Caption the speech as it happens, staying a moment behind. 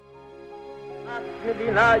A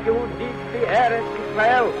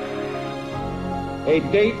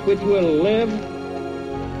date which will live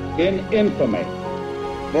in infamy.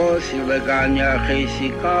 Both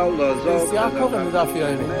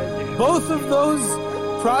of those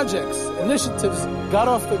projects, initiatives, got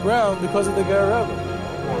off the ground because of the Ger Rebbe.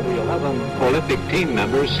 For the 11 Olympic team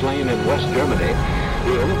members slain in West Germany,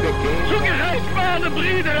 the Olympic Games... Zugerecht waren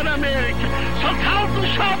Brüder in Amerika. Schon 1000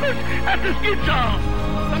 Shabbos at the Skitzal.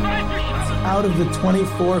 Out of the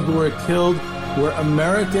 24 who were killed were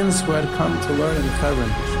Americans who had come to learn in Hebron.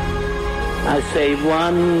 I say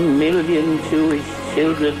 1 million Jewish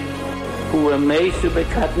children who were made to be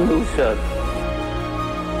cut loose.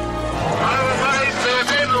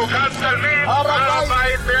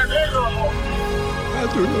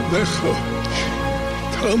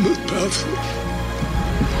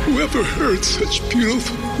 Whoever heard such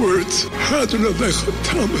beautiful words?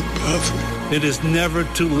 It is never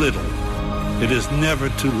too little. It is never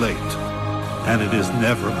too late. And it is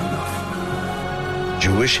never enough.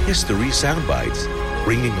 Jewish History Soundbites,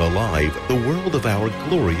 bringing alive the world of our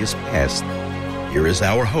glorious past. Here is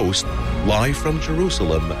our host, live from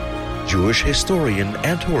Jerusalem, Jewish historian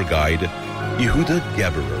and tour guide, Yehuda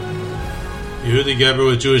Geberer. Yehuda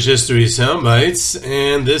Geberer with Jewish History Soundbites,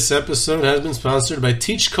 and this episode has been sponsored by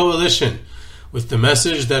Teach Coalition, with the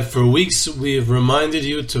message that for weeks we have reminded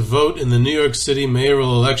you to vote in the New York City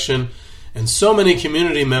mayoral election, and so many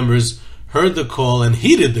community members heard the call and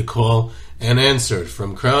heeded the call and answered.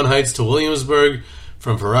 From Crown Heights to Williamsburg,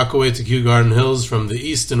 from Far Rockaway to Kew Garden Hills, from the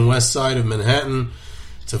east and west side of Manhattan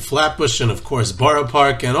to Flatbush and, of course, Borough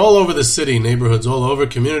Park, and all over the city, neighborhoods all over,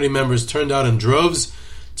 community members turned out in droves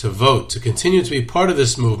to vote, to continue to be part of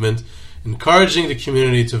this movement, encouraging the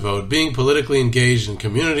community to vote, being politically engaged and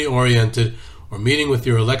community-oriented, or meeting with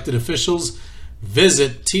your elected officials.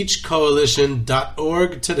 Visit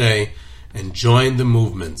teachcoalition.org today and join the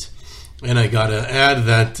movement. And I got to add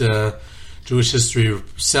that Jewish History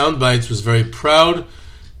Soundbites was very proud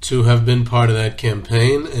to have been part of that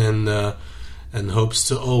campaign, and hopes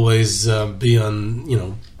to always be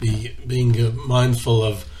on, being mindful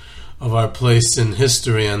of our place in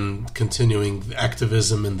history and continuing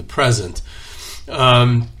activism in the present.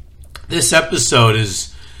 This episode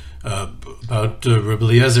is about Rebbe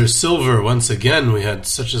Eliezer Silver. Once again, we had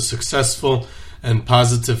such a successful and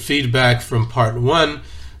positive feedback from part 1,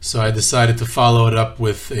 so I decided to follow it up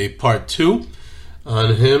with a part 2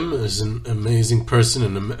 on him as an amazing person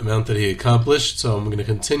and the amount that he accomplished. So I'm going to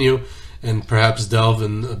continue and perhaps delve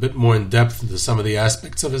in a bit more in depth into some of the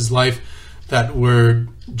aspects of his life that were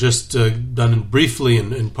just done briefly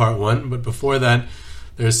in part 1. But before that,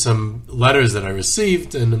 there's some letters that I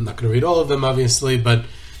received, and I'm not going to read all of them, obviously, but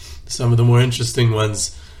some of the more interesting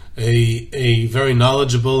ones. A very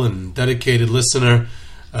knowledgeable and dedicated listener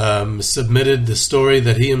submitted the story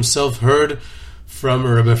that he himself heard from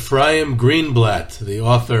Rabbi Ephraim Greenblatt, the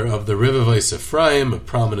author of the Rivavos Ephraim, a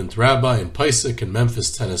prominent rabbi in Pesach in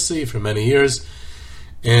Memphis, Tennessee, for many years.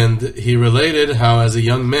 And he related how, as a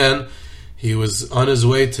young man, he was on his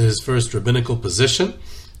way to his first rabbinical position,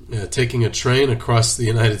 taking a train across the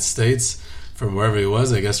United States from wherever he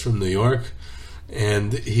was, I guess from New York.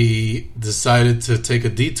 And he decided to take a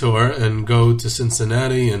detour and go to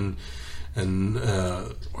Cincinnati, or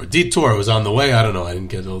detour was on the way. I don't know. I didn't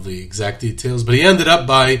get all the exact details, but he ended up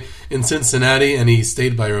in Cincinnati, and he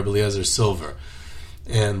stayed by Rebbe Eliezer Silver,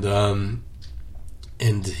 and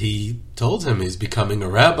he told him he's becoming a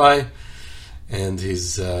rabbi, and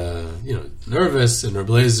he's nervous. And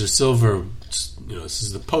Rebbe Eliezer Silver, this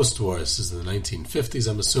is the post-war. This is the 1950s,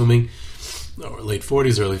 I'm assuming, or late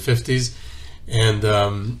 40s, early 50s. And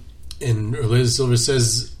Rebbe Eliezer Silver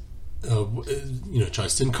says,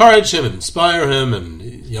 tries to encourage him and inspire him, and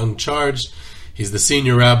young charged. He's the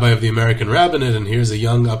senior rabbi of the American Rabbinate, and here's a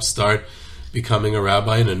young upstart becoming a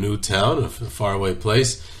rabbi in a new town, a faraway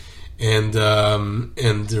place. And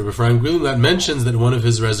Ephraim Greenblatt mentions that one of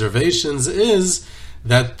his reservations is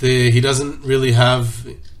that he doesn't really have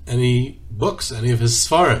any books, any of his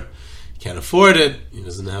Sfarim. Can't afford it. He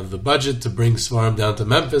doesn't have the budget to bring Sfarim down to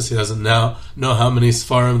Memphis. He doesn't now know how many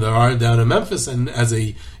Sfarim there are down in Memphis. And as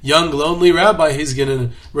a young, lonely rabbi, he's going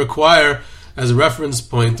to require, as a reference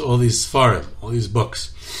point, all these Sfarim, all these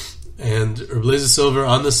books. And Rebbe Eliezer Silver,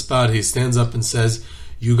 on the spot, he stands up and says,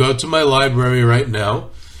 you go to my library right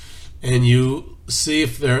now, and you see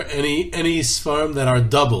if there are any Sfarim that are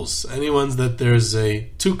doubles, any ones that there's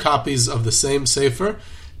 2 copies of the same Sefer.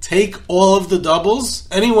 Take all of the doubles,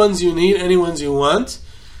 any ones you need, any ones you want,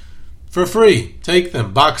 for free. Take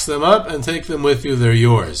them, box them up, and take them with you. They're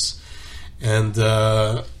yours. And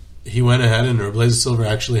he went ahead, and Rebbe Eliezer Silver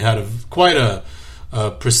actually had quite a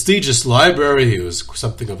prestigious library. He was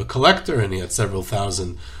something of a collector, and he had several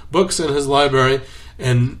thousand books in his library.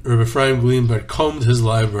 And Rabbi Ephraim Greenberg combed his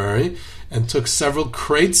library and took several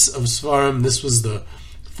crates of Sfarim. This was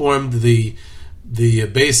formed the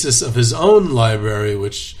basis of his own library,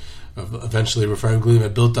 which eventually Rabbi Ephraim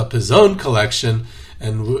Greenberg built up his own collection,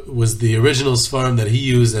 and was the original Sfarim that he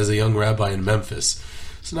used as a young rabbi in Memphis.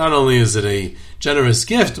 So not only is it a generous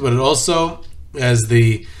gift, but it also, as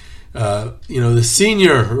the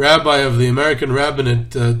senior rabbi of the American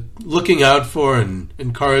rabbinate, looking out for and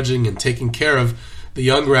encouraging and taking care of the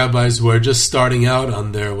young rabbis who are just starting out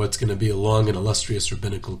on their what's going to be a long and illustrious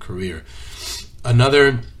rabbinical career.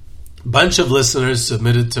 Another bunch of listeners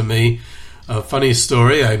submitted to me a funny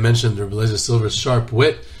story. I mentioned Rabbi Eliezer Silver's sharp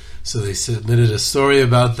wit, so they submitted a story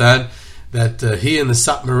about that he and the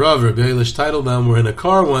Satmarav, Rabbi Elish Teitelbaum, were in a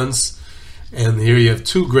car once, and here you have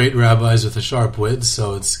two great rabbis with a sharp wit,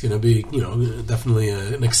 so it's going to be, definitely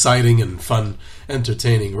an exciting and fun,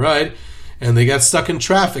 entertaining ride. And they got stuck in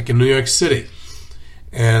traffic in New York City.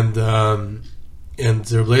 And Rabbi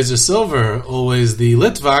Eliezer Silver, always the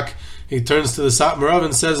Litvak, he turns to the Satmarav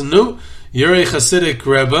and says, "Nu, you're a Hasidic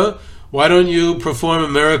Rebbe. Why don't you perform a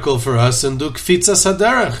miracle for us and do kfitzas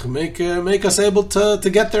haderech? Make us able to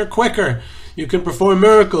get there quicker. You can perform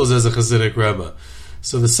miracles as a Hasidic Rebbe."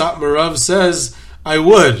 So the Satmarav says, "I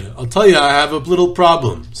would. I'll tell you, I have a little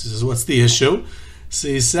problem." He says, "What's the issue?" So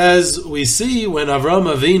he says, "We see when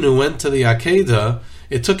Avram Avinu went to the Akedah,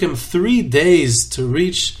 it took him 3 days to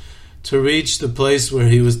reach the place where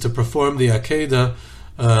he was to perform the Akedah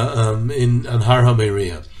on Har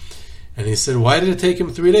HaMoriah." And he said, "Why did it take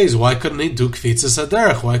him 3 days? Why couldn't he do kfitzas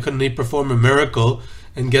haderech? Why couldn't he perform a miracle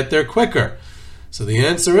and get there quicker?" So the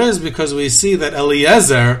answer is because we see that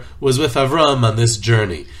Eliezer was with Avram on this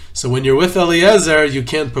journey. So when you're with Eliezer, you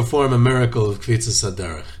can't perform a miracle of kfitzas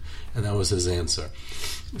haderech. And that was his answer.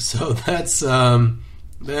 So that's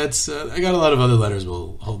I got a lot of other letters.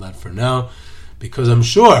 We'll hold that for now, because I'm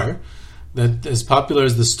sure that as popular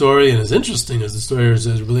as the story and as interesting as the story as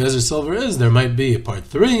Eliezer Silver is, there might be a part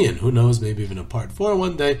 3, and who knows, maybe even a part 4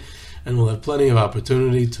 one day, and we'll have plenty of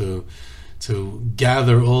opportunity to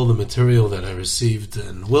gather all the material that I received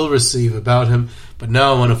and will receive about him. But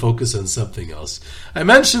now I want to focus on something else. I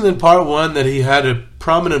mentioned in part 1 that he had a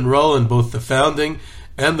prominent role in both the founding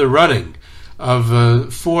and the running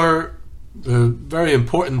of 4 very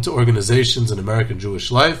important organizations in American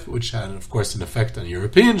Jewish life, which had, of course, an effect on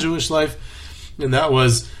European Jewish life, and that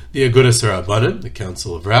was the Agudas HaRabbanim, the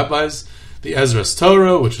Council of Rabbis, the Ezras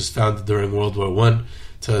Torah, which was founded during World War I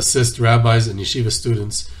to assist rabbis and yeshiva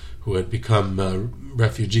students who had become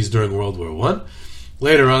refugees during World War I.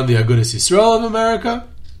 Later on, the Agudas Yisrael of America,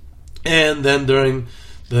 and then during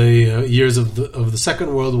the years of the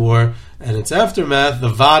Second World War and its aftermath, the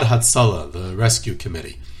Vad Hatzalah, the Rescue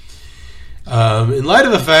Committee. In light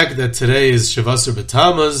of the fact that today is Shavasar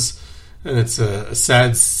B'Tammuz, and it's a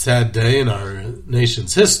sad, sad day in our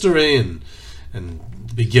nation's history and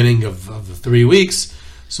the beginning of the 3 weeks,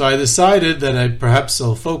 so I decided that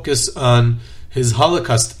I'll focus on his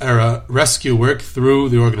Holocaust-era rescue work through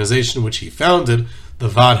the organization which he founded, the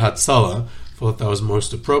Vad Hatzalah. I thought that was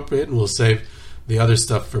most appropriate, and we'll save the other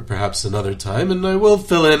stuff for perhaps another time, and I will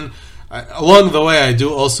fill in, along the way, I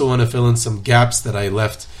do also want to fill in some gaps that I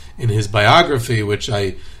left in his biography, which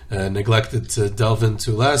I neglected to delve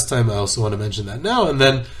into last time. I also want to mention that now, and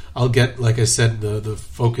then I'll get, like I said, the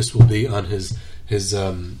focus will be on his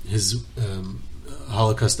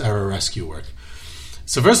Holocaust-era rescue work.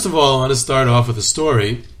 So first of all, I want to start off with a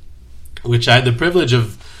story which I had the privilege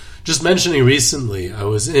of just mentioning recently. I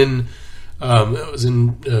was in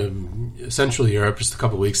Central Europe just a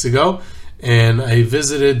couple of weeks ago, and I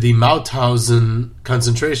visited the Mauthausen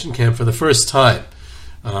concentration camp for the first time.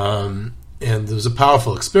 And it was a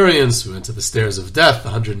powerful experience. We went to the Stairs of Death,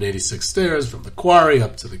 186 stairs from the quarry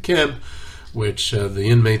up to the camp, which the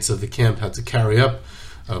inmates of the camp had to carry up.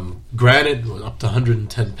 Granite up to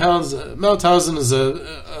 110 pounds. Mauthausen is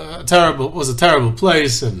a terrible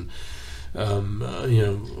place, and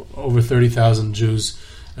over 30,000 Jews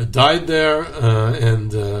died there,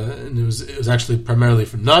 and it was actually primarily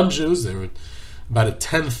from non-Jews. There were about a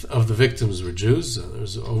tenth of the victims were Jews. There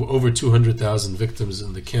was over 200,000 victims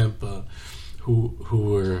in the camp who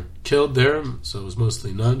were killed there, so it was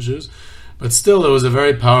mostly non-Jews. But still, it was a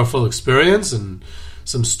very powerful experience and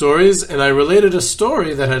some stories, and I related a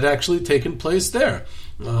story that had actually taken place there.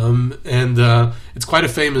 And it's quite a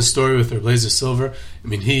famous story with Rabbi Eliezer Silver. I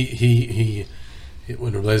mean, he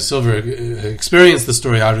when Rabbi Eliezer Silver experienced the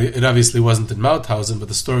story, it obviously wasn't in Mauthausen, but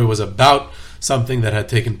the story was about something that had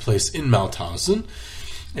taken place in Mauthausen.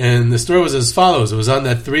 And the story was as follows. It was on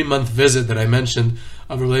that 3-month visit that I mentioned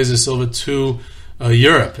of Rabbi Eliezer Silver to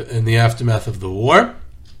Europe in the aftermath of the war.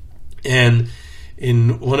 And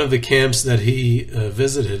in one of the camps that he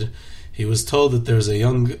visited, he was told that there's a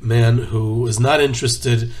young man who was not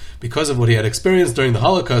interested, because of what he had experienced during the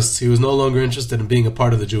Holocaust, he was no longer interested in being a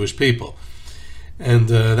part of the Jewish people. And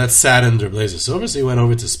that saddened Rabbi Eliezer Silver, so he went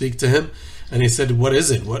over to speak to him, and he said, what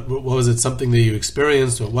is it? What was it? Something that you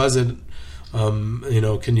experienced? What was it?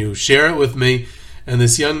 Can you share it with me? And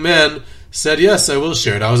this young man said, yes, I will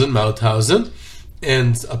share it. I was in Mauthausen,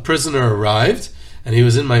 and a prisoner arrived, and he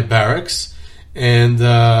was in my barracks,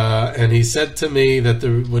 and he said to me that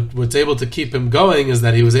what's able to keep him going is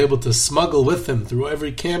that he was able to smuggle with him through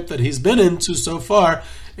every camp that he's been into so far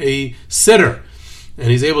a siddur, and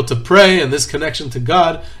he's able to pray, and this connection to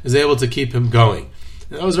God is able to keep him going.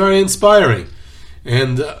 And that was very inspiring.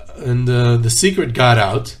 And the secret got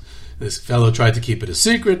out. This fellow tried to keep it a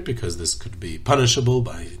secret because this could be punishable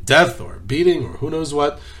by death or beating or who knows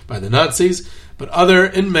what by the Nazis. But other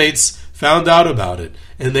inmates found out about it,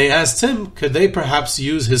 and they asked him, could they perhaps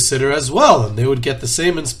use his siddur as well? And they would get the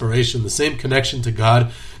same inspiration, the same connection to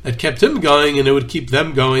God that kept him going, and it would keep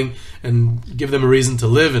them going and give them a reason to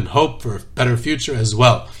live and hope for a better future as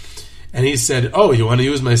well. And he said, oh, you want to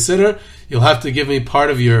use my siddur? You'll have to give me part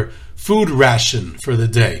of your food ration for the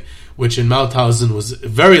day, which in Mauthausen was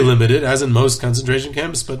very limited, as in most concentration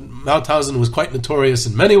camps, but Mauthausen was quite notorious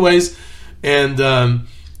in many ways, and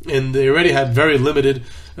they already had very limited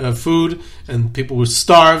food, and people were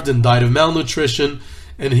starved and died of malnutrition.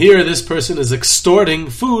 And here this person is extorting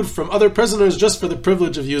food from other prisoners just for the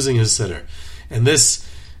privilege of using his siddur. And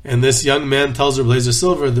this young man tells Rabbi Eliezer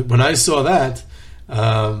Silver that when I saw that,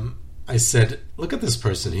 I said, look at this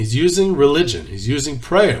person. He's using religion, he's using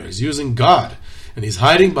prayer, he's using God, and he's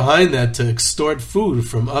hiding behind that to extort food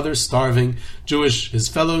from other starving his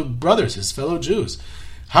fellow brothers, his fellow Jews.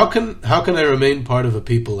 How can I remain part of a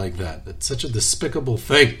people like that? That's such a despicable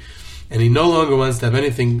thing. And he no longer wants to have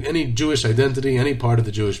any Jewish identity, any part of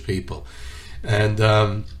the Jewish people. And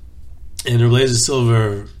Rabbi Eliezer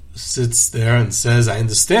Silver sits there and says, I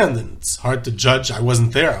understand, and it's hard to judge. I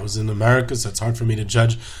wasn't there. I was in America, so it's hard for me to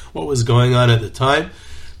judge what was going on at the time.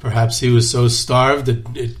 Perhaps he was so starved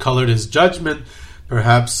that it colored his judgment.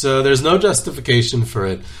 Perhaps there's no justification for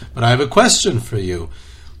it. But I have a question for you.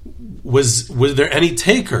 Was there any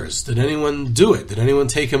takers? Did anyone do it? Did anyone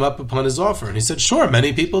take him up upon his offer? And he said, sure,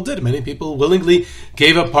 many people did. Many people willingly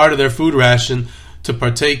gave up part of their food ration to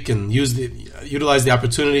partake and utilize the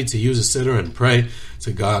opportunity to use a siddur and pray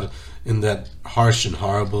to God in that harsh and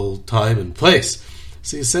horrible time and place.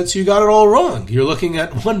 So he said, so you got it all wrong. You're looking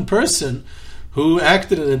at one person who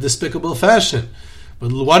acted in a despicable fashion.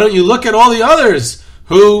 But why don't you look at all the others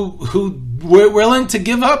who were willing to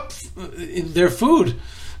give up their food,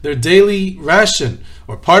 their daily ration,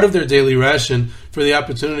 or part of their daily ration, for the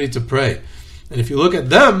opportunity to pray. And if you look at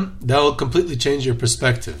them, that will completely change your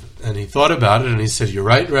perspective. And he thought about it, and he said, you're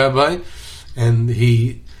right, Rabbi. And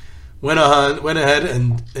he went ahead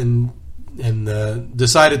and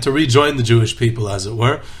decided to rejoin the Jewish people, as it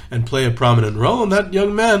were, and play a prominent role. And that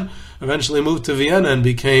young man eventually moved to Vienna and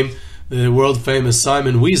became the world-famous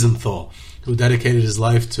Simon Wiesenthal, who dedicated his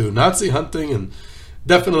life to Nazi hunting and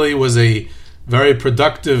definitely was a very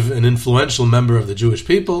productive and influential member of the Jewish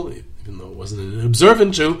people, even though it wasn't an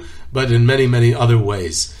observant Jew, but in many, many other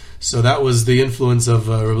ways. So that was the influence of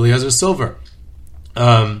Rabbi Eliezer Silver.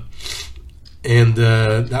 And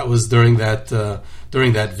that was during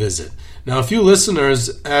that visit. Now, a few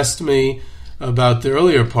listeners asked me about the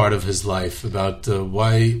earlier part of his life, about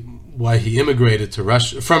why he immigrated to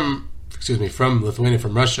Russia from Lithuania,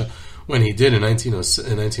 from Russia, when he did in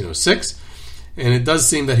 1906. And it does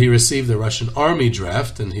seem that he received the Russian army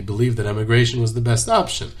draft, and he believed that emigration was the best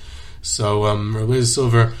option. So Rabbi Eliezer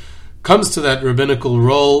Silver comes to that rabbinical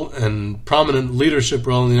role and prominent leadership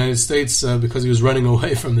role in the United States because he was running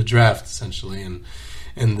away from the draft, essentially. And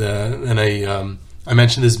I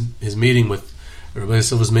mentioned his meeting with Rabbi Eliezer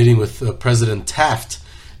Silver's meeting with President Taft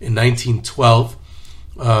in 1912.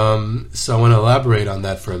 So I want to elaborate on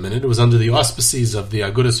that for a minute. It was under the auspices of the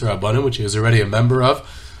Agudas Rabbanim, which he was already a member of,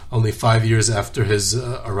 only 5 years after his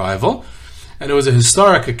arrival. And it was a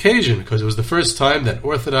historic occasion because it was the first time that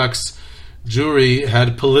Orthodox Jewry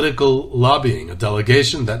had political lobbying, a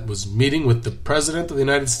delegation that was meeting with the President of the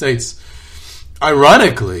United States.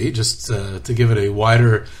 Ironically, just to give it a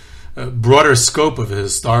wider, broader scope of a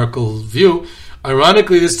historical view,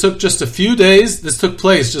 ironically, this took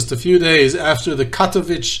place just a few days after the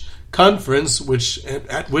Katowice conference,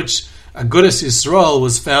 at which Agudas Yisrael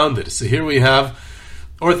was founded. So here we have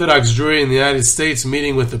Orthodox Jewry in the United States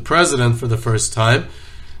meeting with the president for the first time,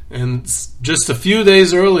 And just a few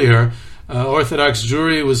days earlier, Orthodox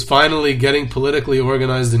Jewry was finally getting politically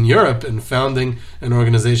organized in Europe and founding an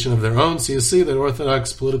organization of their own. So you see that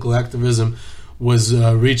Orthodox political activism was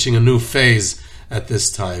reaching a new phase at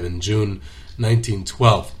this time in June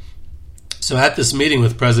 1912. So at this meeting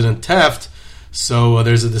with President Taft,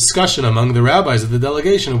 there's a discussion among the rabbis of the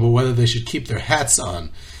delegation about whether they should keep their hats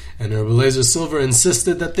on. And Rabbi Eliezer Silver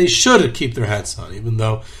insisted that they should keep their hats on, even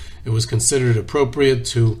though it was considered appropriate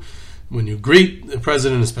to, when you greet the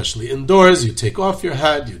president, especially indoors, you take off your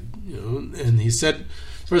hat. And he said,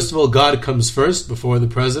 first of all, God comes first before the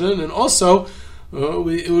president, and also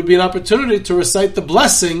it would be an opportunity to recite the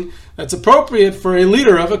blessing that's appropriate for a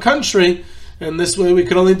leader of a country, and this way we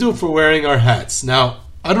could only do for wearing our hats. Now,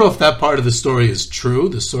 I don't know if that part of the story is true.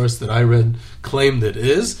 The source that I read claimed it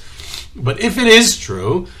is. But if it is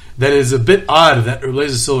true, then it is a bit odd that Rabbi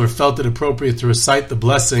Eliezer Silver felt it appropriate to recite the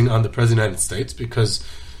blessing on the President of the United States, because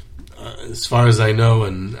as far as I know,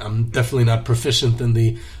 and I'm definitely not proficient in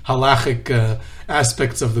the halachic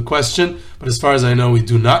aspects of the question, but as far as I know, we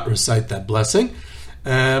do not recite that blessing.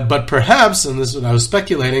 But perhaps, and this is what I was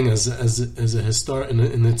speculating in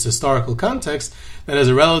its historical context, that as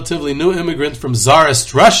a relatively new immigrant from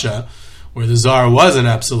Tsarist Russia, where the Tsar was an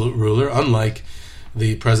absolute ruler, unlike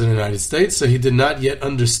the President of the United States, so he did not yet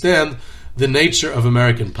understand the nature of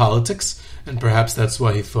American politics, and perhaps that's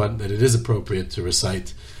why he thought that it is appropriate to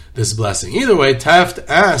recite this blessing. Either way, Taft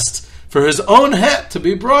asked for his own hat to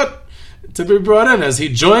be brought in as he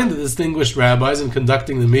joined the distinguished rabbis in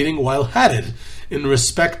conducting the meeting while hatted in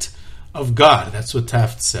respect of God. That's what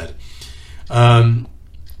Taft said.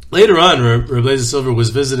 Later on, Rabbi Eliezer Silver was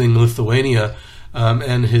visiting Lithuania,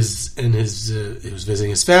 and he was visiting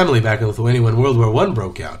his family back in Lithuania when World War I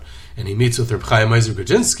broke out, and he meets with Reb Chaim Eizer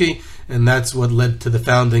Grudzinski, and that's what led to the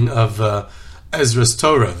founding of Ezra's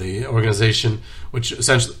Torah, the organization which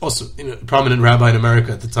essentially also a prominent rabbi in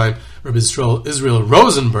America at the time, Rabbi Israel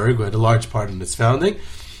Rosenberg, who had a large part in its founding,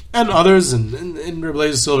 and others, and Rabbi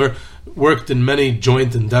Eliezer Silver worked in many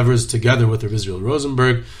joint endeavors together with Rabbi Israel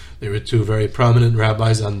Rosenberg. They were two very prominent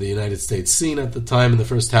rabbis on the United States scene at the time in the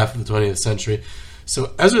first half of the 20th century.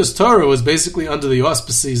 So Ezra's Torah was basically under the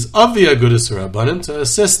auspices of the Agudas HaRabbanim to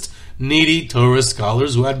assist needy Torah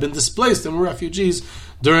scholars who had been displaced and were refugees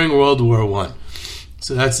during World War I.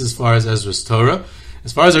 So that's as far as Ezra's Torah.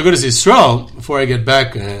 As far as Agudas Yisrael, before I get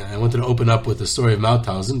back, I wanted to open up with the story of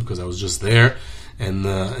Mauthausen because I was just there, and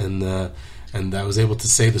I was able to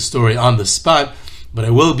say the story on the spot. But I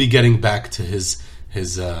will be getting back to his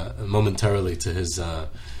momentarily to his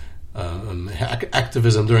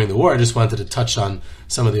activism during the war. I just wanted to touch on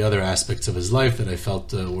some of the other aspects of his life that I felt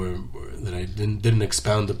that I didn't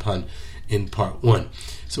expound upon in part one.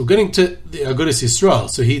 So getting to the Agudas Yisrael.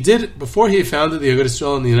 So he did, before he founded the Agudas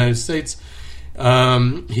Yisrael in the United States,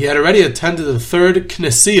 he had already attended the third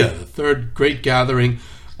Knessia, the third great gathering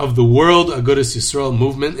of the World Agudas Yisrael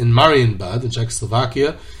movement in Marienbad, in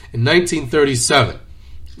Czechoslovakia, in 1937,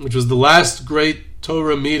 which was the last great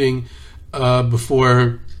Torah meeting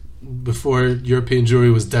before European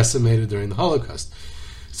Jewry was decimated during the Holocaust.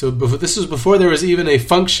 So this was before there was even a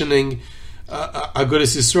functioning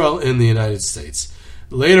Agudas Yisrael in the United States.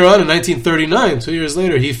 Later on, in 1939, 2 years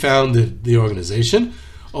later, he founded the organization,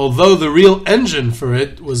 although the real engine for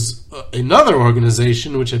it was another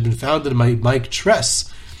organization which had been founded by Mike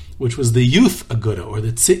Tress, which was the Youth Aguda, or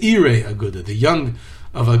the Tzeirei Aguda, the young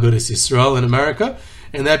of Agudas Yisrael in America,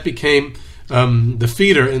 and that became the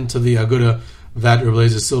feeder into the Aguda that Rabbi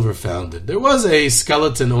Eliezer Silver founded. There was a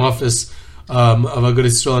skeleton office of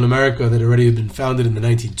Agudas Yisrael in America that already had been founded in the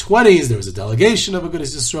 1920s. There was a delegation of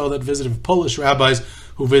Agudas Yisrael that visited, Polish rabbis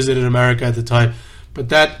who visited America at the time, but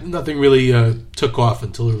that nothing really took off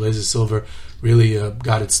until Rabbi Eliezer Silver really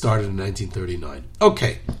got it started in 1939.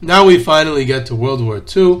 Okay, now we finally get to World War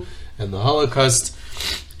II and the Holocaust,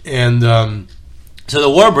 and so the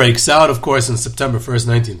war breaks out, of course, on September 1st,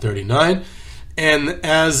 1939, and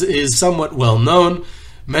as is somewhat well known,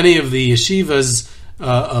 many of the yeshivas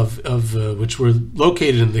which were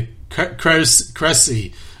located in the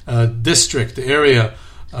Kresy district area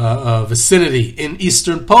vicinity in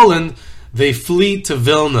eastern Poland, they flee to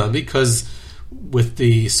Vilna because with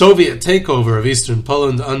the Soviet takeover of eastern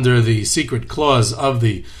Poland under the secret clause of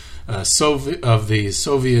the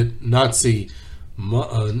Soviet Nazi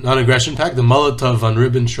non-aggression pact, the Molotov von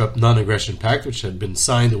Ribbentrop non-aggression pact, which had been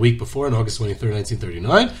signed a week before on August 23rd,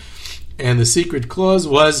 1939, and the secret clause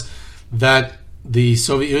was that the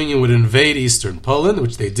Soviet Union would invade eastern Poland,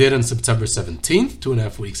 which they did on September 17th,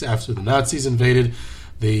 2.5 weeks after the Nazis invaded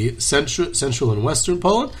the central and western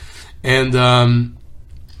Poland, and the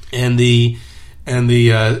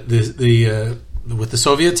with the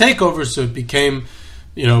Soviet takeover, so it became,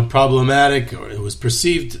 problematic, or it was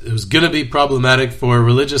perceived it was going to be problematic for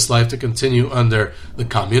religious life to continue under the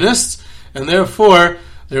communists, and therefore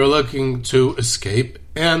they were looking to escape.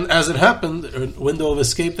 And as it happened, a window of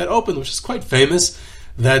escape that opened, which is quite famous,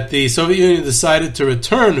 that the Soviet Union decided to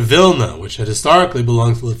return Vilna, which had historically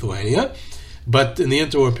belonged to Lithuania, but in the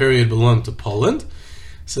interwar period belonged to Poland.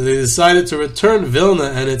 So they decided to return Vilna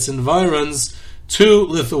and its environs to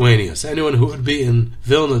Lithuania. So anyone who would be in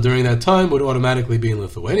Vilna during that time would automatically be in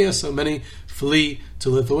Lithuania. So many flee to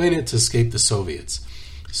Lithuania to escape the Soviets.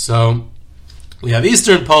 So we have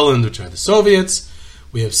Eastern Poland, which are the Soviets.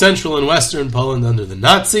 We have Central and Western Poland under the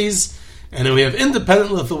Nazis. And then we have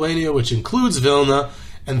independent Lithuania, which includes Vilna,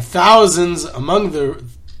 and thousands, among the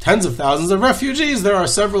tens of thousands of refugees, there are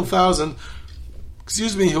several thousand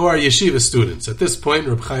who are yeshiva students. At this point,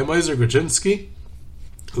 Reb Chaim Ozer Grodzinski,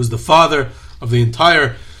 who's the father of the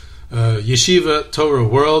entire yeshiva Torah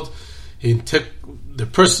world, he took the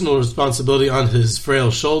personal responsibility on his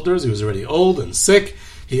frail shoulders. He was already old and sick.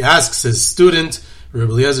 He asks his student, Reb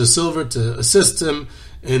Eliezer Silver, to assist him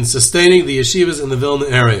in sustaining the yeshivas in the Vilna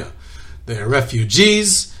area. They are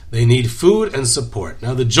refugees. They need food and support.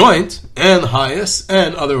 Now, the Joint and HIAS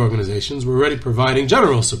and other organizations were already providing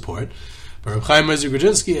general support. But Reb Chaim Ozer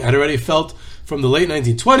Grodzinski had already felt from the late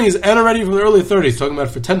 1920s and already from the early 30s, talking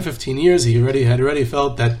about for 10-15 years, he already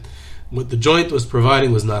felt that what the Joint was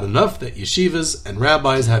providing was not enough, that yeshivas and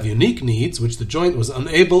rabbis have unique needs, which the Joint was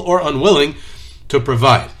unable or unwilling to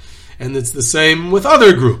provide. And it's the same with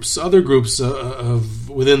other groups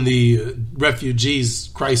within the refugees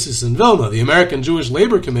crisis in Vilna. The American Jewish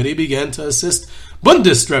Labor Committee began to assist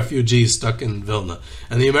Bundist refugees stuck in Vilna,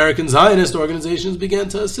 and the American Zionist organizations began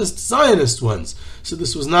to assist Zionist ones. So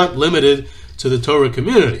this was not limited to the Torah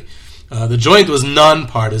community. The Joint was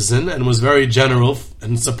non-partisan and was very general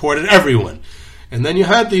and supported everyone. And then you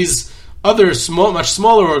had these other much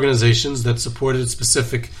smaller organizations that supported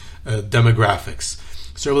specific demographics.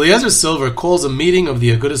 So Eliezer Silver calls a meeting of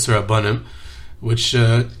the Agudas Rabbanim, which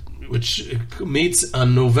meets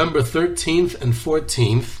on November 13th and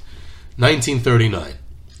 14th, 1939.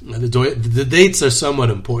 Now, the dates are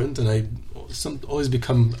somewhat important, and I always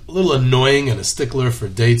become a little annoying and a stickler for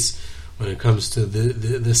dates when it comes to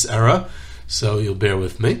this era, so you'll bear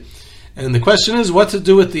with me. And the question is what to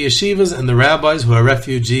do with the yeshivas and the rabbis who are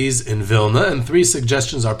refugees in Vilna, and 3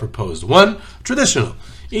 suggestions are proposed. 1, traditional.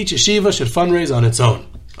 Each yeshiva should fundraise on its own.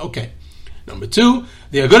 Okay. Number 2,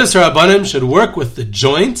 the Agudas Rabbanim should work with the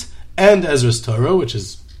Joint and Ezras Torah, which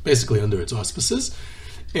is basically under its auspices,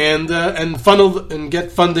 and funnel and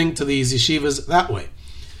get funding to these yeshivas that way.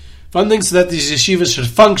 Funding so that these yeshivas should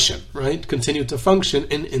function, right? Continue to function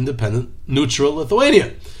in independent, neutral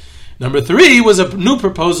Lithuania. Number 3 was a new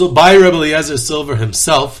proposal by Rebbe Eliezer Silver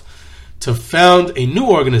himself to found a new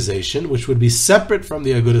organization which would be separate from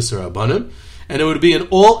the Agudas Rabbanim, and it would be an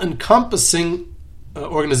all-encompassing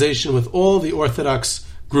organization with all the Orthodox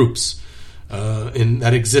groups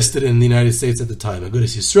that existed in the United States at the time.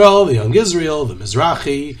 Agudas Yisrael, the Young Israel, the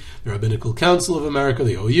Mizrahi, the Rabbinical Council of America,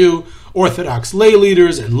 the OU, Orthodox lay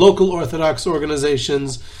leaders and local Orthodox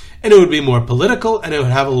organizations, and it would be more political, and it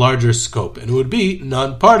would have a larger scope, and it would be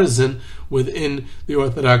non-partisan within the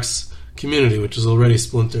Orthodox community, which was already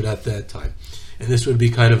splintered at that time. And this would be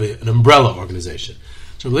kind of an umbrella organization.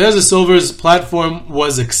 So Eliezer Silver's platform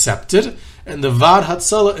was accepted, and the Vad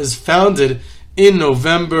Hatzalah is founded in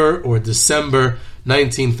November or December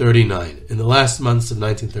 1939, in the last months of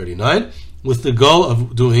 1939, with the goal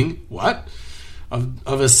of doing what?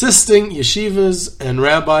 Of assisting yeshivas and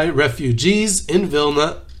rabbi refugees in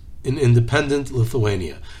Vilna in independent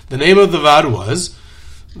Lithuania. The name of the Vad was,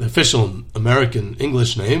 the official American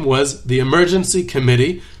English name was the Emergency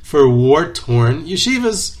Committee for War-Torn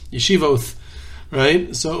Yeshivas, Yeshivoth,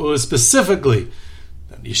 right? So it was specifically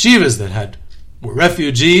yeshivas that were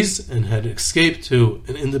refugees and had escaped to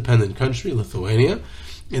an independent country, Lithuania,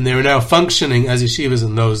 and they were now functioning as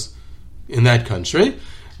yeshivas in that country.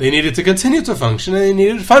 They needed to continue to function, and they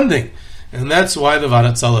needed funding. And that's why the Vad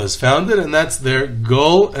Hatzalah is founded, and that's their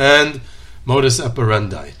goal and modus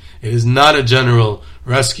operandi. It is not a general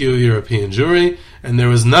rescue of European Jewry, and there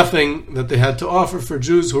was nothing that they had to offer for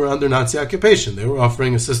Jews who were under Nazi occupation. They were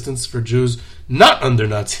offering assistance for Jews not under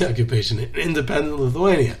Nazi occupation, in independent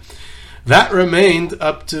Lithuania. That remained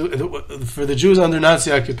up to, for the Jews under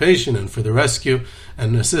Nazi occupation and for the rescue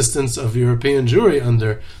and assistance of European Jewry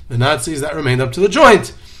under the Nazis, that remained up to the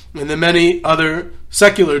Joint and the many other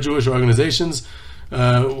secular Jewish organizations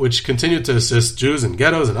which continued to assist Jews in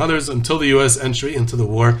ghettos and others until the U.S. entry into the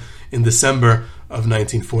war in December of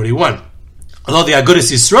 1941. Although the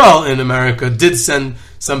Agudas Yisrael in America did send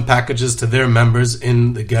some packages to their members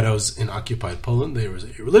in the ghettos in occupied Poland. There was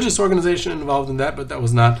a religious organization involved in that, but that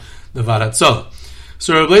was not the Vaad Hatzalah.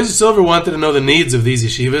 So Reb Eliezer Silver wanted to know the needs of these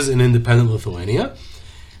yeshivas in independent Lithuania,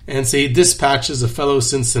 and so he dispatches a fellow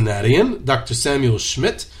Cincinnatian, Dr. Samuel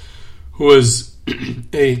Schmidt, who was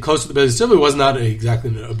close to the Reb Eliezer Silver. He was not exactly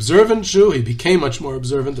an observant Jew. He became much more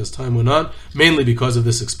observant as time went on, mainly because of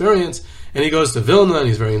this experience. And he goes to Vilna, and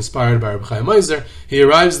he's very inspired by Reb Chaim Ozer. He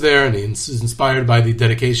arrives there, and he's inspired by the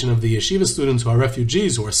dedication of the yeshiva students who are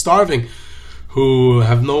refugees, who are starving, who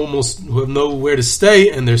have nowhere to stay,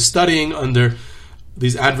 and they're studying under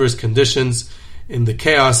these adverse conditions in the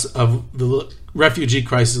chaos of the refugee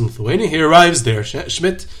crisis in Lithuania. He arrives there.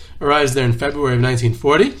 Schmidt arrives there in February of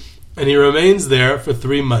 1940, and he remains there for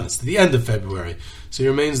 3 months, to the end of February. So he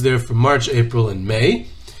remains there for March, April, and May.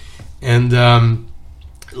 And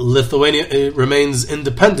Lithuania remains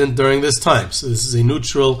independent during this time. So this is a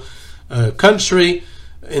neutral country,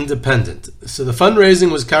 independent. So the fundraising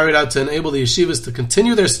was carried out to enable the yeshivas to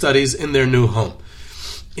continue their studies in their new home.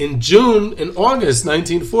 In August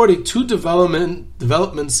 1940, two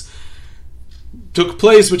developments took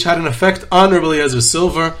place which had an effect on Reb Eliezer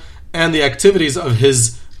Silver and the activities of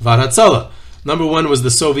his Vaad Hatzalah. Number one was the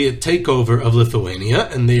Soviet takeover of Lithuania,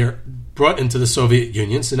 and they are brought into the Soviet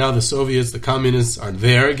Union. So now the Soviets, the communists, are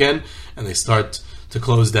there again, and they start to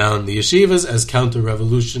close down the yeshivas as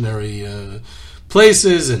counter-revolutionary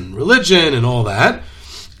places and religion and all that.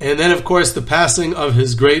 And then, of course, the passing of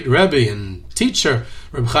his great Rebbe and teacher,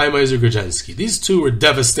 Reb Chaim Ozer Grodzinski. These two were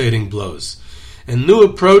devastating blows. And new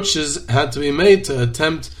approaches had to be made to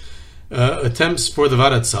attempts for the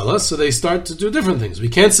Vaad Hatzalah, so they start to do different things. We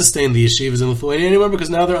can't sustain the yeshivas in Lithuania anymore because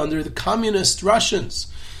now they're under the communist Russians.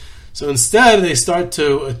 So instead, they start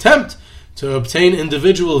to attempt to obtain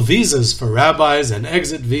individual visas for rabbis and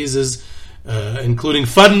exit visas, including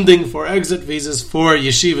funding for exit visas for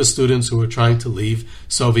yeshiva students who were trying to leave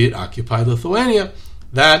Soviet-occupied Lithuania.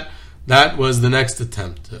 That was the next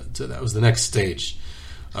attempt. That was the next stage.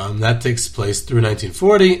 That takes place through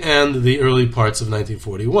 1940 and the early parts of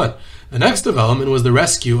 1941. The next development was the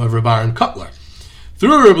rescue of Reb Aaron Kotler.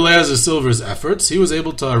 Through Reb Eliezer Silver's efforts, he was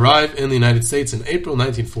able to arrive in the United States in April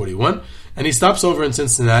 1941, and he stops over in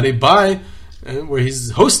Cincinnati where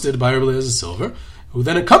he's hosted by Reb Eliezer Silver, who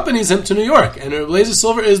then accompanies him to New York. And Reb Eliezer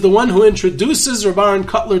Silver is the one who introduces Reb Aaron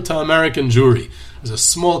Kotler to American Jewry. There's a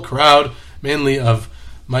small crowd, mainly of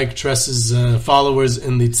Mike Tress's followers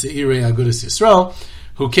in the Tzeirei Agudas Yisrael,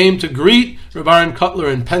 who came to greet Reb Aaron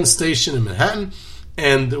Kotler in Penn Station in Manhattan,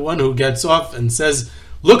 and the one who gets off and says,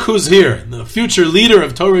 "Look who's here, the future leader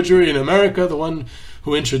of Torah Jewry in America," the one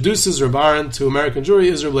who introduces Reb Aaron to American Jewry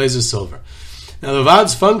is Reb Eliezer Silver. Now the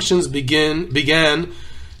Vaad's functions began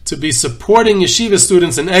to be supporting yeshiva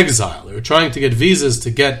students in exile. They were trying to get visas to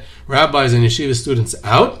get rabbis and yeshiva students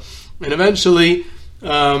out, and eventually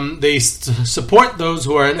they support those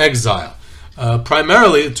who are in exile.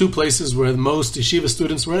 Primarily, the two places where most yeshiva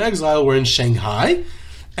students were in exile were in Shanghai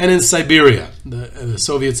and in Siberia. The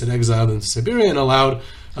Soviets had exiled into Siberia and allowed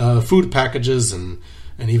food packages and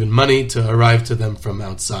even money to arrive to them from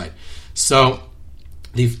outside. So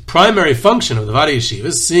the primary function of the Vaad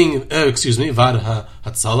Yeshivas, Vaad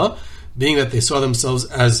Hatzalah, being that they saw themselves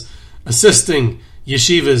as assisting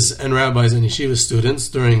yeshivas and rabbis and yeshiva students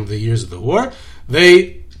during the years of the war,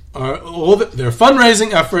 their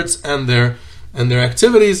fundraising efforts and their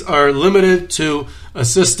activities are limited to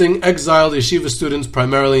assisting exiled yeshiva students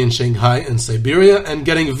primarily in Shanghai and Siberia and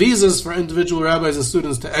getting visas for individual rabbis and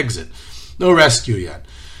students to exit. No rescue yet.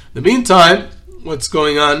 In the meantime, what's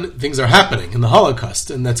going on, things are happening in the Holocaust,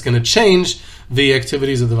 and that's going to change the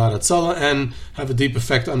activities of the Vaad Hatzalah and have a deep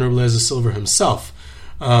effect on Reb Eliezer Silver himself.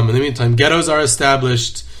 In the meantime, ghettos are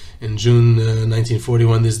established. In June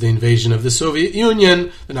 1941, there's the invasion of the Soviet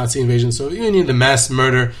Union, the Nazi invasion of the Soviet Union. The mass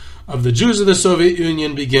murder of the Jews of the Soviet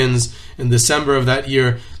Union begins. In December of that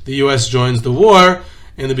year, the U.S. joins the war.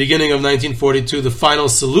 In the beginning of 1942, the final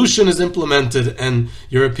solution is implemented, and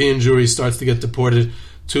European Jewry starts to get deported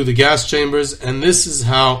to the gas chambers. And this is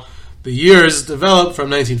how the years develop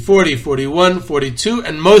from 1940, 41, 42,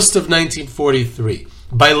 and most of 1943.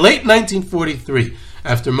 By late 1943,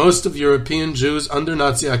 after most of European Jews under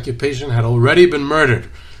Nazi occupation had already been murdered.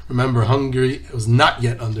 Remember, Hungary was not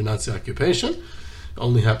yet under Nazi occupation. It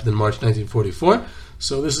only happened in March 1944.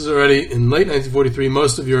 So this is already, in late 1943,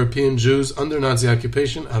 most of European Jews under Nazi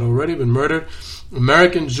occupation had already been murdered.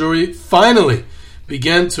 American Jewry finally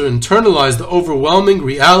began to internalize the overwhelming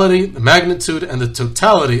reality, the magnitude, and the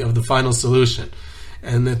totality of the final solution.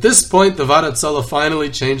 And at this point, the Vaad Hatzalah finally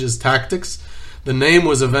changes tactics. The name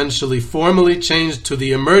was eventually formally changed to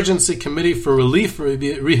the Emergency Committee for Relief,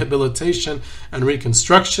 Rehabilitation, and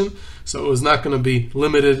Reconstruction. So it was not going to be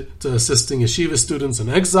limited to assisting yeshiva students in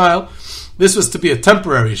exile. This was to be a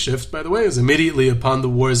temporary shift, by the way, as immediately upon the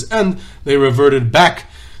war's end, they reverted back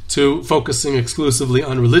to focusing exclusively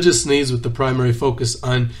on religious needs, with the primary focus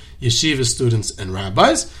on yeshiva students and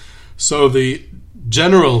rabbis. So the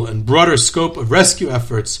general and broader scope of rescue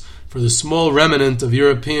efforts for the small remnant of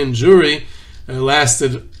European Jewry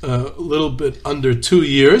lasted a little bit under 2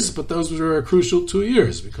 years, but those were a crucial 2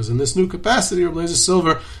 years, because in this new capacity, Rebbe Eliezer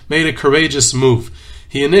Silver made a courageous move.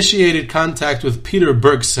 He initiated contact with Peter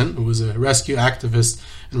Bergson, who was a rescue activist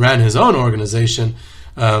and ran his own organization,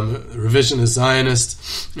 Revisionist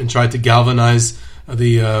Zionist, and tried to galvanize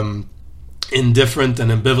the indifferent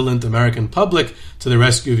and ambivalent American public to the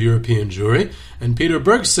rescue of European Jewry. And Peter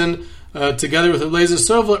Bergson, together with Eliezer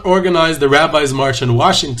Silver, organized the Rabbis' March in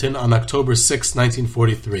Washington on October 6,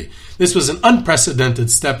 1943. This was an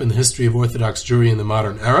unprecedented step in the history of Orthodox Jewry in the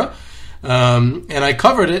modern era, and I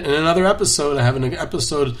covered it in another episode. I have an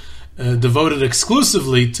episode devoted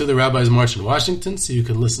exclusively to the Rabbis' March in Washington, so you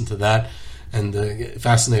can listen to that and the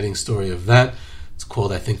fascinating story of that. It's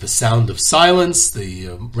called, I think, The Sound of Silence, the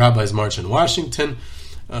Rabbis' March in Washington.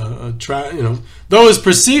 Though it was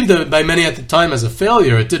perceived by many at the time as a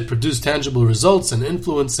failure, it did produce tangible results in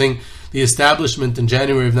influencing the establishment in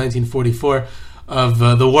January of 1944 of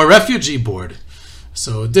the War Refugee Board.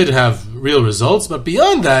 So it did have real results, but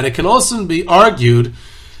beyond that, it can also be argued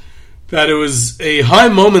that it was a high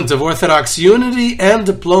moment of Orthodox unity and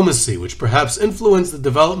diplomacy, which perhaps influenced the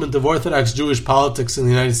development of Orthodox Jewish politics in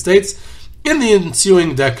the United States in the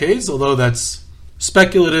ensuing decades, although that's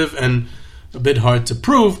speculative and a bit hard to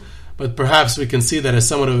prove, but perhaps we can see that as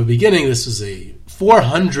somewhat of a beginning. This was a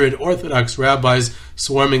 400 Orthodox rabbis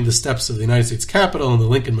swarming the steps of the United States Capitol and the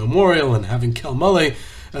Lincoln Memorial and having Kel Maleh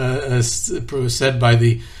said by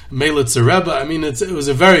the Melitzer Rebbe. I mean, it was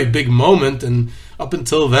a very big moment, and up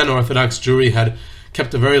until then, Orthodox Jewry had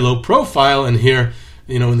kept a very low profile, and here,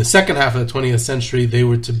 in the second half of the 20th century, they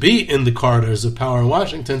were to be in the corridors of power in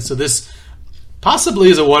Washington, so this possibly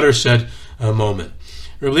is a watershed moment.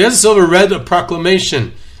 Rebbe Eliezer Silver read a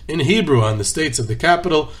proclamation in Hebrew on the states of the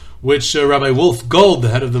capital, which Rabbi Wolf Gold, the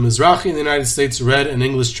head of the Mizrahi in the United States, read an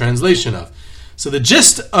English translation of. So the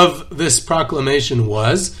gist of this proclamation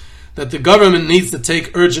was that the government needs to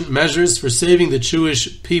take urgent measures for saving the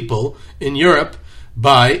Jewish people in Europe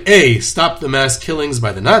by A, stop the mass killings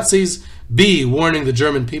by the Nazis, B, warning the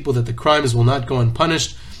German people that the crimes will not go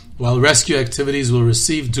unpunished while rescue activities will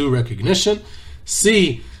receive due recognition,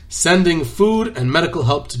 C, sending food and medical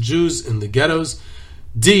help to Jews in the ghettos,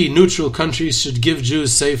 D, neutral countries should give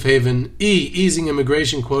Jews safe haven, E, easing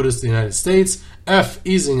immigration quotas to the United States, F,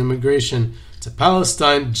 easing immigration to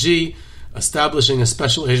Palestine, G, establishing a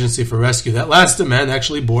special agency for rescue. That last demand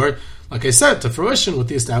actually bore, like I said, to fruition with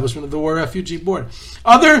the establishment of the War Refugee Board.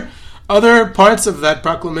 Other parts of that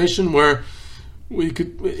proclamation were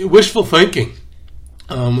wishful thinking.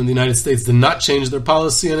 When the United States did not change their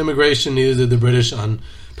policy on immigration, neither did the British on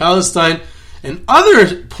Palestine. And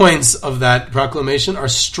other points of that proclamation are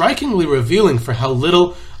strikingly revealing for how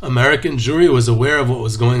little American Jewry was aware of what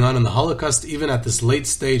was going on in the Holocaust, even at this late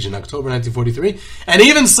stage in October 1943, and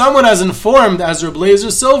even someone as informed as Rebbe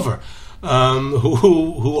Eliezer Silver,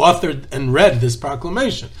 who authored and read this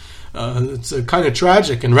proclamation. It's kind of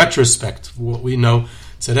tragic in retrospect for what we know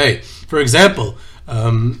today. For example,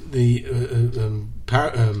 the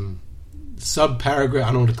subparagraph, I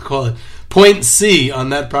don't know what to call it, point C on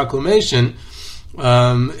that proclamation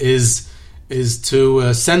is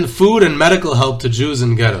to send food and medical help to Jews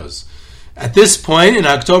in ghettos. At this point, in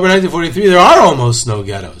October 1943, there are almost no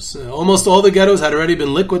ghettos. Almost all the ghettos had already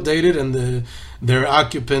been liquidated, and their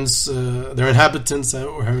occupants, their inhabitants, had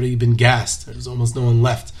already been gassed. There was almost no one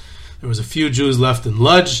left. There was a few Jews left in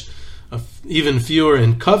Lodz, even fewer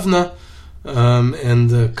in Kovna,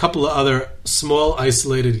 and a couple of other small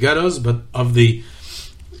isolated ghettos, but of the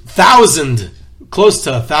close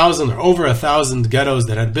to 1,000 or over 1,000 ghettos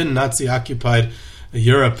that had been Nazi-occupied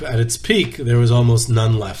Europe at its peak, there was almost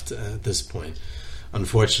none left at this point,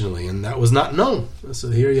 unfortunately, and that was not known. So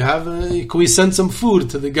here you have, we send some food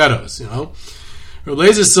to the ghettos, Rebbe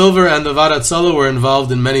Eliezer Silver and the Vahatzala were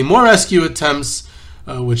involved in many more rescue attempts,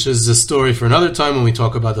 which is a story for another time when we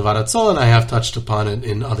talk about the Vahatzala, and I have touched upon it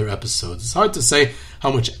in other episodes. It's hard to say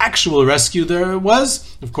how much actual rescue there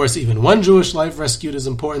was. Of course, even one Jewish life rescued is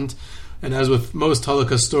important, and as with most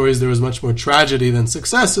Holocaust stories, there was much more tragedy than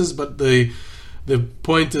successes, but the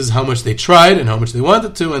point is how much they tried and how much they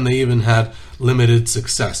wanted to, and they even had limited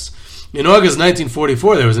success. In August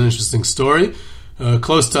 1944, there was an interesting story.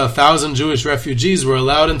 Close to 1,000 Jewish refugees were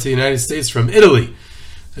allowed into the United States from Italy.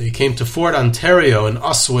 They came to Fort Ontario in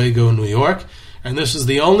Oswego, New York, and this was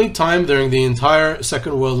the only time during the entire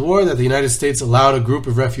Second World War that the United States allowed a group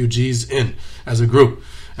of refugees in, as a group.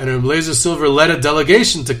 And Reb Eliezer Silver led a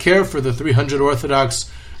delegation to care for the 300 Orthodox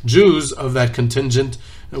Jews of that contingent,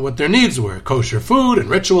 and what their needs were: kosher food and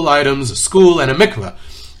ritual items, a school, and a mikveh.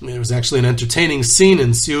 There was actually an entertaining scene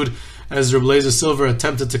ensued as Reb Eliezer Silver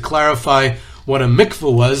attempted to clarify what a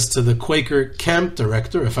mikveh was to the Quaker camp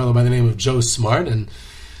director, a fellow by the name of Joe Smart, and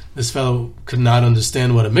this fellow could not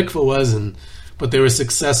understand what a mikveh was, but they were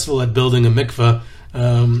successful at building a mikveh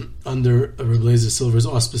under Reb Eliezer Silver's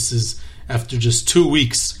auspices after just 2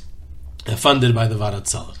 weeks, funded by the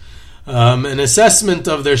Varat An assessment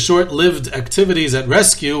of their short-lived activities at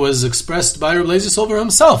rescue was expressed by Reb Eliezer Silver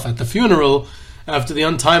himself at the funeral after the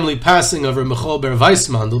untimely passing of Reb Michal Ber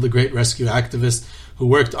Weissmandl, the great rescue activist who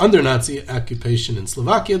worked under Nazi occupation in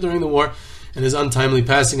Slovakia during the war, and his untimely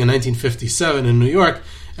passing in 1957 in New York.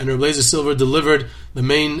 And Reb Eliezer Silver delivered the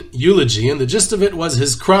main eulogy, and the gist of it was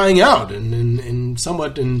his crying out, and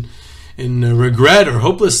somewhat in regret or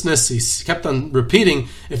hopelessness. He kept on repeating,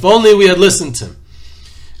 "If only we had listened to him.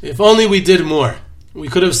 If only we did more. We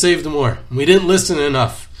could have saved more. We didn't listen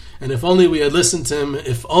enough. And if only we had listened to him,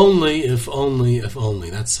 if only, if only, if only."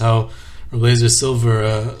 That's how Reb Eliezer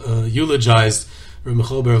Silver eulogized Reb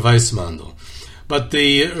Michal Ber Weissmandl. But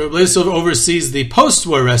Reb Eliezer Silver oversees the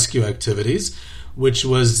post-war rescue activities, which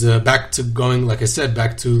was back to going, like I said,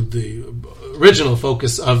 back to the original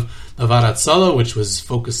focus of the Varat Sala, which was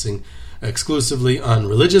focusing exclusively on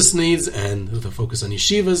religious needs and with a focus on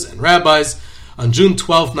yeshivas and rabbis. On June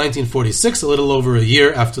 12, 1946, a little over a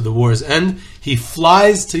year after the war's end, he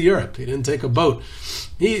flies to Europe. He didn't take a boat.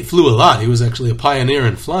 He flew a lot. He was actually a pioneer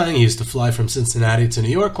in flying. He used to fly from Cincinnati to New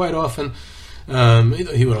York quite often.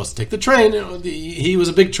 He would also take the train. He was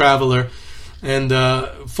a big traveler and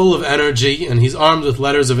full of energy, and he's armed with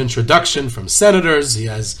letters of introduction from senators. He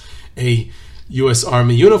has a U.S.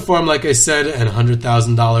 Army uniform, like I said, and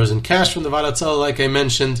 $100,000 in cash from the Varat Sala, like I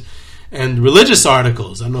mentioned, and religious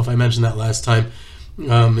articles. I don't know if I mentioned that last time.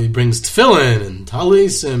 He brings tefillin and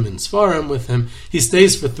talisim and svarim with him. He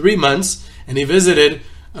stays for 3 months, and he visited,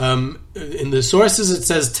 in the sources it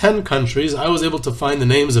says 10 countries. I was able to find the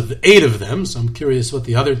names of 8 of them, so I'm curious what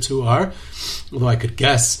the other 2 are, although I could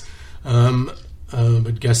guess.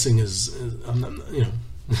 But guessing is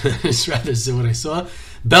it's rather than what I saw.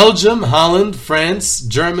 Belgium, Holland, France,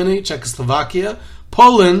 Germany, Czechoslovakia,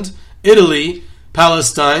 Poland, Italy,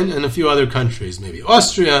 Palestine, and a few other countries, maybe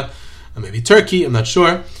Austria, or maybe Turkey, I'm not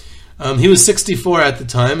sure. He was 64 at the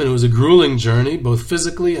time, and it was a grueling journey, both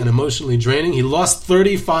physically and emotionally draining. He lost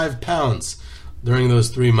 35 pounds during those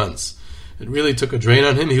 3 months. It really took a drain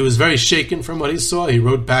on him. He was very shaken from what he saw. He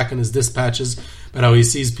wrote back in his dispatches about how he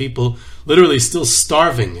sees people literally still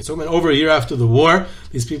starving. It's over a year after the war.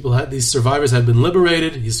 These survivors had been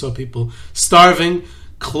liberated. He saw people starving,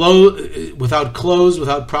 without clothes,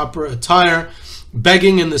 without proper attire,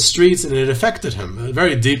 begging in the streets, and it affected him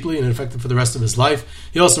very deeply, and it affected him for the rest of his life.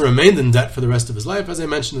 He also remained in debt for the rest of his life, as I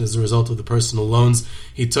mentioned, as a result of the personal loans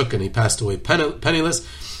he took, and he passed away penniless.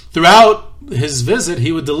 Throughout his visit,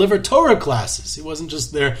 he would deliver Torah classes. He wasn't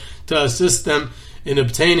just there to assist them in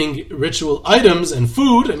obtaining ritual items and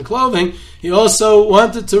food and clothing. He also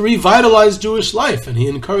wanted to revitalize Jewish life, and he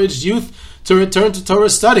encouraged youth to return to Torah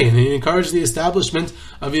study, and he encouraged the establishment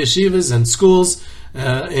of yeshivas and schools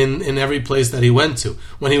in every place that he went to.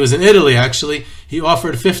 When he was in Italy, actually, he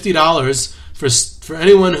offered $50 for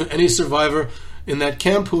any survivor in that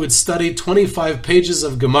camp who would study 25 pages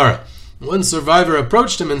of Gemara. One survivor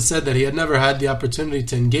approached him and said that he had never had the opportunity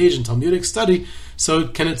to engage in Talmudic study, so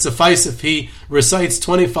can it suffice if he recites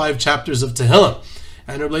 25 chapters of Tehillim?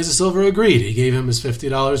 And Reb Eliezer Silver agreed. He gave him his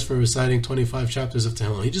 $50 for reciting 25 chapters of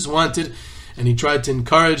Tehillim. He just wanted, and he tried to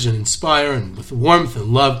encourage and inspire, and with warmth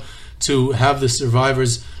and love, to have the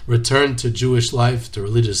survivors return to Jewish life, to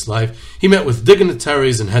religious life. He met with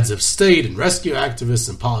dignitaries and heads of state and rescue activists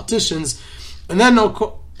and politicians, and then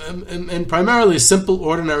and primarily simple,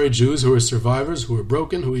 ordinary Jews who were survivors, who were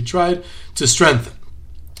broken, who he tried to strengthen.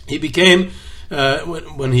 He became,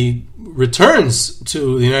 when he returns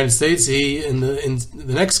to the United States, in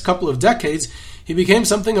the next couple of decades, he became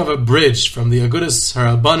something of a bridge from the Agudas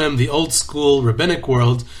Harabanim, the old school rabbinic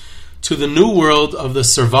world, to the new world of the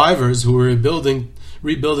survivors who were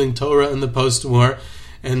rebuilding Torah in the post-war,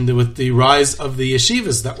 and with the rise of the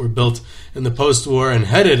yeshivas that were built in the post-war and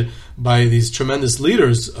headed by these tremendous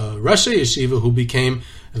leaders, Roshei Yeshiva, who became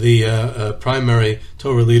the primary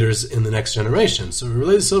Torah leaders in the next generation. So Reb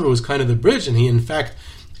Eliezer Silver was kind of the bridge, and he in fact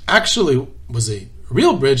actually was a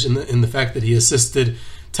real bridge in the fact that he assisted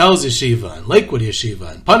Telz Yeshiva and Lakewood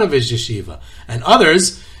Yeshiva and Panovich Yeshiva and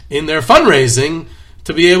others in their fundraising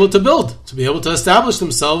to be able to build, to be able to establish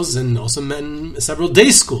themselves, and also several day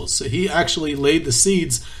schools. So he actually laid the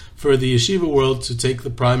seeds for the yeshiva world to take the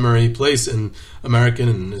primary place in American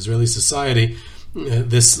and Israeli society.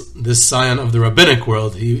 This scion of the rabbinic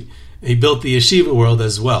world, he built the yeshiva world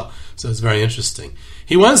as well. So it's very interesting.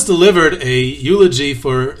 He once delivered a eulogy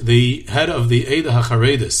for the head of the Eidah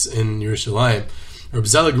HaCharedis in Yerushalayim, Reb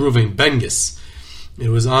Zelig Reuven Bengis. It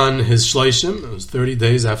was on his Shloshim. It was 30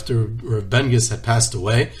 days after Reb Bengis had passed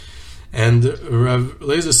away. And Reb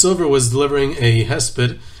Eliezer Silver was delivering a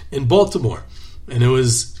hesped in Baltimore. And it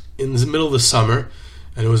was in the middle of the summer,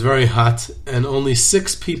 and it was very hot, and only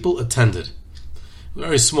 6 people attended. A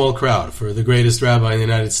very small crowd for the greatest rabbi in the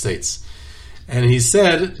United States. And he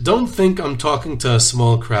said, don't think I'm talking to a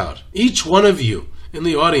small crowd. Each one of you in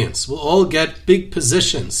the audience will all get big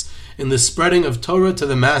positions in the spreading of Torah to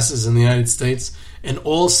the masses in the United States, and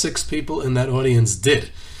all 6 people in that audience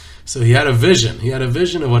did. So he had a vision. He had a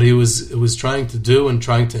vision of what he was trying to do and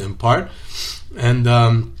trying to impart. And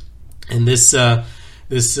this had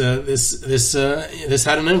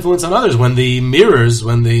an influence on others. When the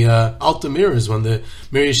Alta Mirrors, when the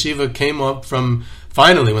Mir Yeshiva came up from,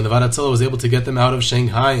 finally, when the Vadat was able to get them out of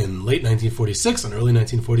Shanghai in late 1946 and early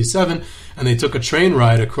 1947, and they took a train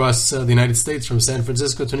ride across the United States from San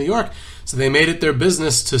Francisco to New York. So they made it their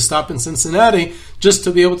business to stop in Cincinnati just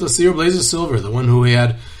to be able to see Reb Eliezer Silver, the one who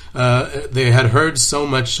they had heard so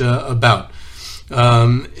much about.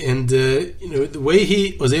 The way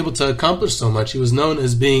he was able to accomplish so much, he was known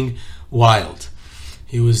as being wild.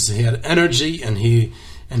 He had energy, and he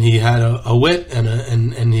had a wit,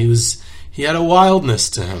 and he had a wildness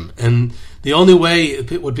to him. And the only way,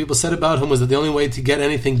 what people said about him was that the only way to get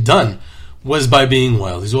anything done was by being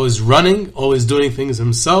wild. He's always running, always doing things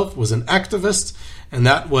himself, was an activist, and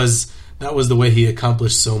that was the way he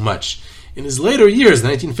accomplished so much. In his later years, the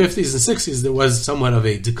 1950s and 60s, there was somewhat of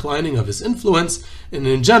a declining of his influence, and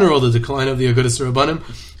in general, the decline of the Agudas Rabbanim,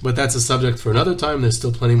 but that's a subject for another time. There's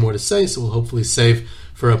still plenty more to say, so we'll hopefully save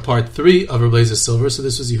for a part 3 of Reb Eliezer Silver. So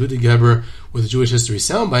this was Yehuda Geber with Jewish History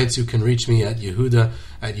Soundbites. You can reach me at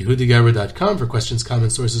yehuda@yehudageber.com for questions,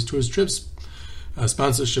 comments, sources, tours, trips,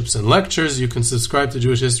 sponsorships, and lectures. You can subscribe to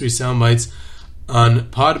Jewish History Soundbites on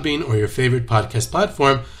Podbean or your favorite podcast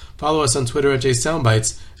platform. Follow us on Twitter at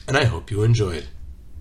JSoundbites, and I hope you enjoyed.